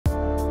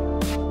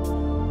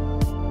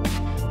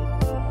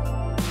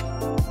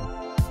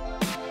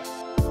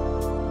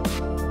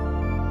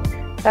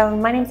So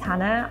my name's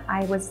Hannah.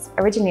 I was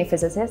originally a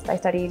physicist. I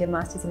studied a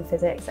master's in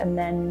physics, and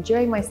then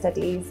during my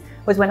studies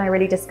was when I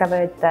really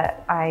discovered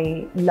that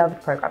I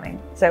loved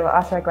programming. So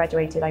after I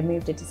graduated, I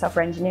moved into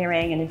software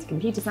engineering and into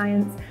computer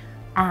science,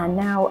 and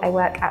now I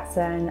work at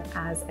CERN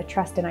as a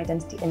trust and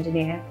identity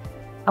engineer.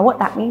 And what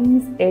that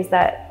means is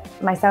that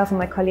myself and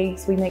my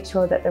colleagues, we make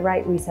sure that the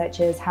right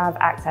researchers have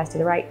access to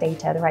the right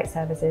data, the right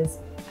services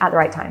at the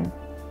right time.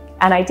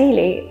 And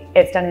ideally,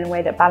 it's done in a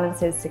way that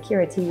balances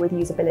security with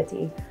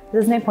usability.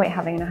 There's no point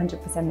having a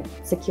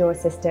 100% secure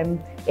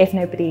system if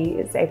nobody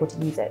is able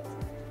to use it.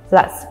 So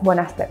that's one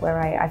aspect where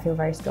I feel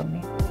very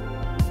strongly.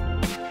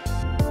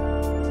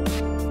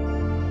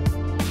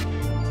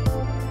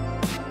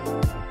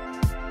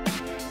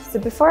 So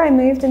before I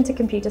moved into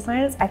computer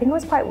science, I think I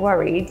was quite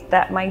worried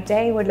that my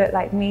day would look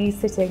like me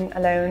sitting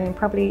alone,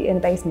 probably in a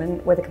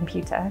basement with a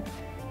computer.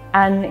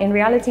 And in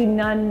reality,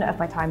 none of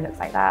my time looks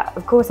like that.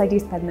 Of course, I do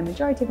spend the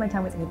majority of my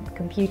time with a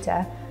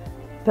computer,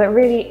 but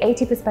really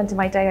 80% of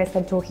my day I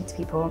spend talking to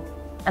people.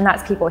 And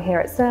that's people here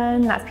at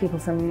CERN, that's people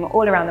from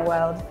all around the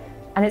world.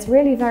 And it's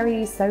really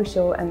very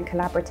social and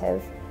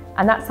collaborative.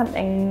 And that's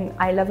something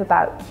I love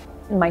about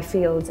my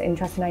field in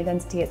trust and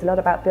identity. It's a lot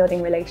about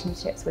building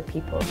relationships with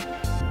people.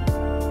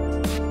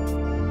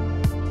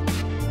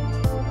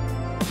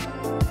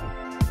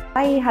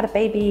 I had a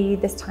baby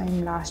this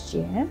time last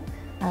year.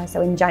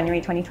 So in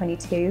January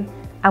 2022.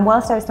 And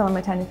whilst I was still on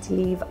maternity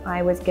leave,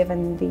 I was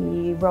given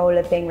the role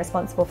of being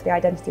responsible for the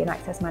identity and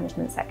access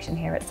management section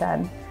here at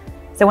CERN.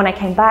 So when I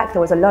came back,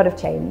 there was a lot of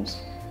change.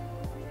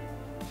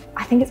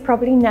 I think it's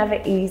probably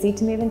never easy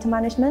to move into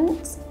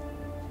management.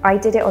 I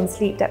did it on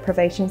sleep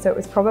deprivation, so it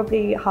was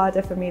probably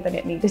harder for me than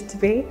it needed to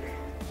be.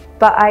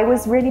 But I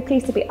was really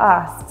pleased to be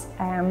asked.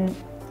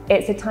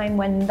 It's a time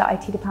when the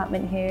IT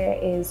department here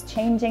is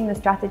changing, the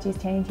strategy is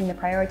changing, the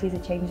priorities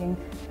are changing,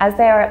 as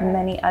they are at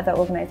many other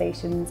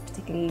organisations,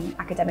 particularly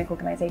academic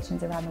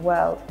organisations around the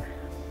world.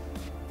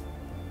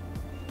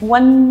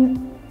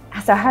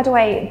 So how do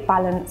I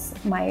balance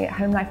my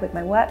home life with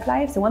my work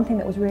life? So one thing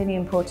that was really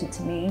important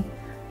to me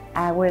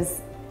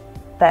was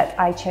that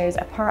I chose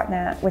a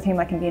partner with whom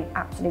I can be an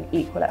absolute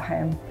equal at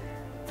home.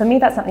 For me,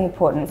 that's something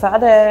important. For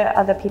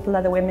other people,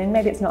 other women,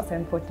 maybe it's not so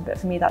important, but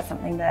for me, that's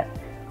something that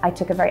I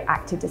took a very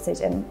active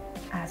decision.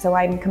 So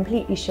I'm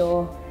completely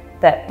sure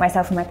that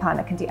myself and my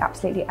partner can do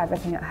absolutely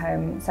everything at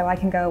home. So I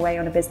can go away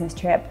on a business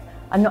trip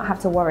and not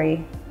have to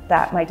worry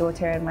that my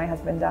daughter and my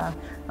husband are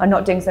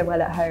not doing so well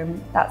at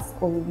home. That's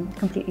all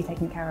completely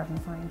taken care of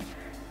and fine.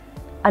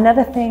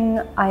 Another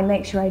thing I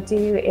make sure I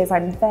do is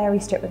I'm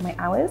very strict with my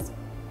hours.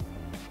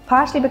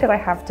 Partially because I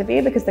have to be,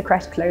 because the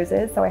creche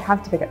closes, so I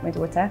have to pick up my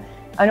daughter.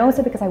 And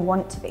also because I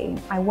want to be.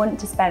 I want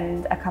to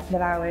spend a couple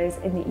of hours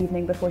in the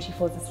evening before she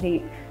falls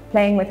asleep,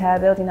 playing with her,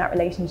 building that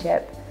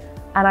relationship.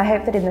 And I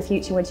hope that in the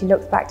future, when she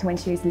looks back to when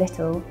she was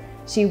little,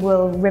 she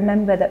will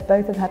remember that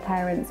both of her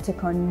parents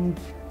took on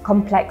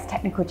complex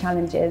technical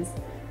challenges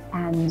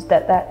and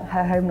that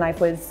her home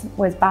life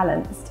was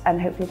balanced, and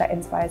hopefully that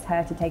inspires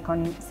her to take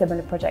on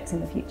similar projects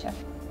in the future.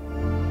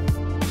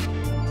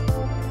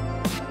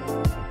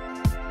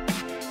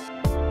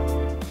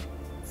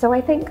 So I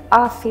think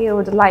our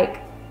field, like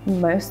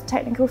most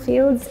technical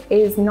fields,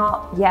 is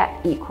not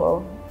yet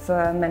equal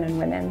for men and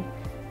women.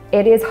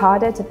 It is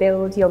harder to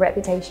build your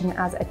reputation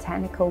as a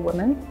technical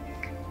woman,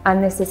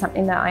 and this is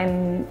something that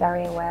I'm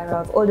very aware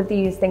of. All of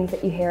these things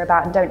that you hear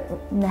about and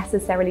don't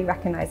necessarily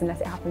recognise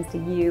unless it happens to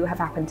you have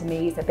happened to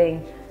me. So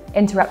being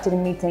interrupted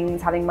in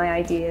meetings, having my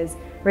ideas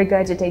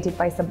regurgitated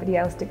by somebody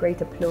else to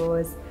great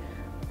applause.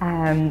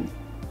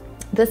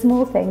 The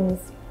small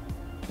things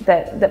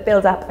that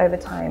build up over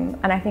time,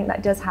 and I think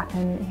that does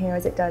happen here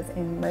as it does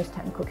in most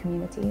technical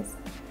communities.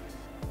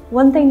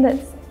 One thing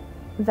that's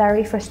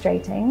very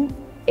frustrating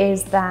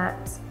is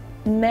that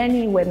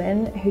many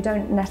women who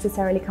don't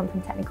necessarily come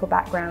from technical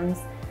backgrounds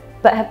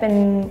but have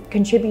been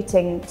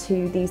contributing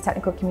to these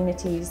technical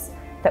communities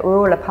that we're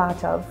all a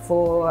part of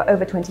for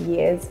over 20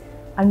 years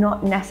are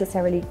not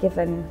necessarily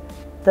given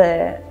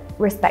the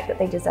respect that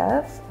they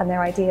deserve, and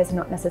their ideas are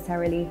not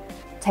necessarily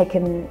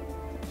taken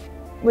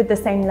with the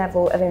same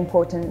level of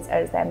importance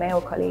as their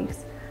male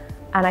colleagues.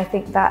 And I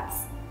think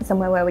that's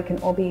somewhere where we can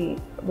all be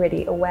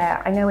really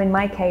aware. I know in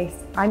my case,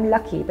 I'm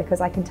lucky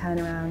because I can turn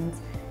around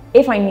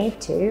if I need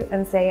to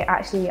and say,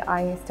 actually,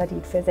 I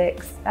studied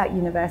physics at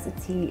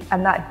university,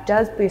 and that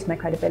does boost my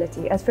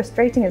credibility. As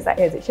frustrating as that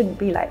is, it shouldn't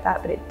be like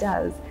that, but it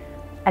does.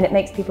 And it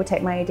makes people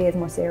take my ideas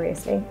more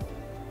seriously.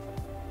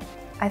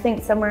 I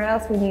think somewhere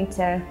else we need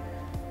to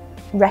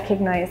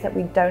recognize that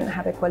we don't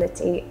have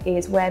equality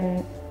is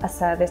when a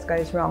service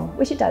goes wrong,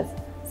 which it does.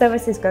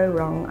 Services go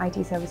wrong,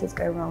 IT services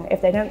go wrong. If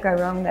they don't go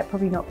wrong, they're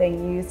probably not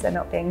being used, they're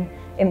not being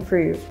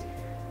improved.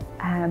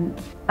 And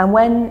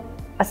when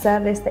a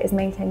service that is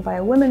maintained by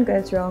a woman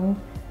goes wrong,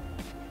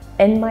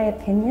 in my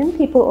opinion,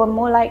 people are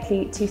more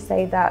likely to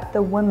say that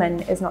the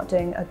woman is not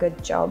doing a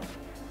good job,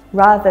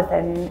 rather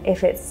than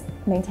if it's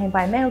maintained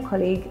by a male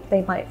colleague,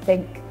 they might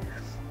think,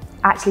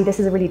 actually, this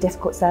is a really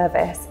difficult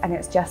service and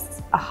it's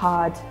just a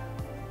hard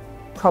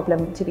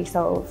problem to be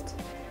solved.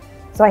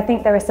 So I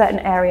think there are certain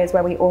areas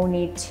where we all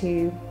need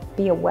to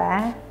be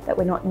aware that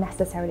we're not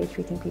necessarily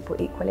treating people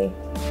equally.